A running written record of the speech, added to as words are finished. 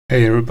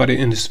Hey everybody,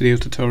 in this video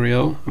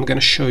tutorial I'm going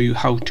to show you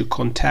how to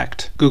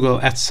contact Google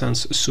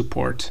AdSense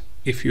support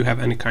if you have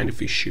any kind of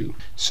issue.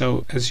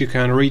 So as you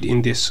can read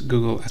in this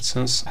Google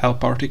AdSense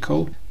help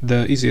article,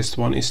 the easiest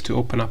one is to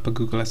open up a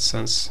Google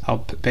AdSense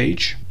help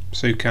page.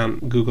 So you can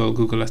Google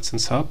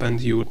AdSense help and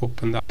you will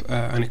open up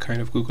any kind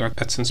of Google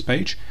AdSense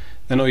page.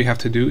 Then all you have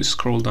to do is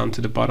scroll down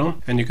to the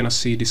bottom and you're gonna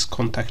see this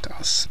contact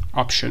us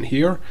option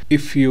here.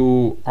 If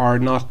you are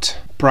not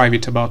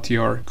private about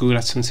your Google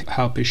AdSense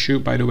help issue,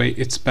 by the way,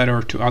 it's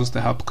better to ask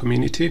the help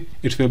community.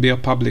 It will be a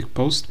public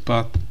post,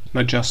 but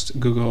not just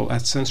Google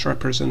AdSense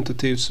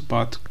representatives,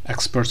 but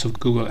experts of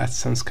Google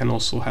AdSense can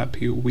also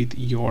help you with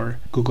your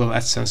Google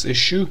AdSense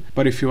issue.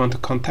 But if you want to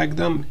contact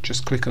them,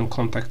 just click on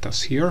contact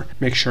us here.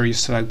 Make sure you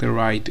select the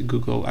right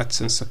Google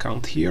AdSense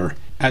account here.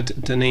 Add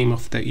the name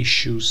of the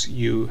issues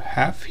you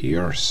have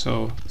here.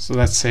 So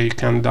let's say you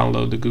can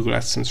download the Google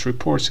AdSense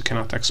reports. You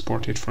cannot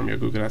export it from your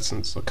Google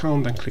AdSense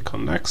account. Then click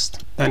on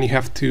next. Then you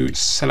have to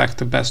select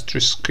the best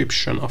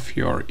description of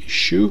your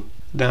issue.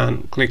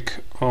 Then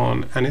click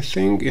on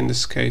anything. In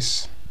this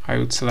case, I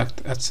would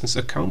select AdSense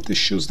account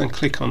issues, then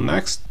click on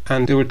next,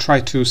 and they will try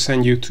to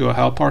send you to a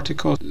help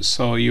article,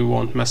 so you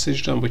won't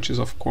message them, which is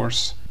of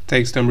course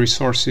takes them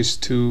resources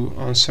to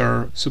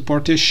answer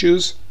support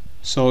issues.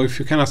 So if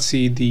you cannot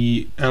see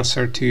the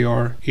answer to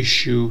your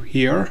issue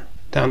here,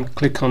 then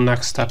click on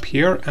next step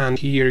here, and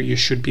here you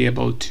should be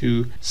able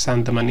to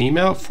send them an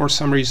email. For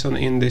some reason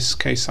in this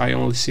case I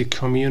only see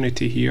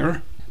community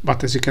here.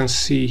 But as you can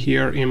see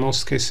here, in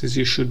most cases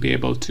you should be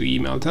able to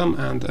email them,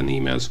 and an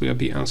emails will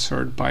be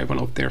answered by one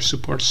of their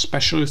support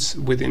specialists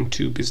within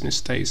 2 business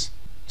days.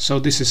 So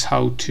this is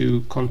how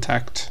to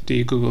contact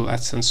the Google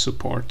AdSense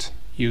support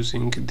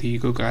using the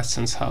Google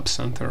AdSense Help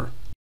Center.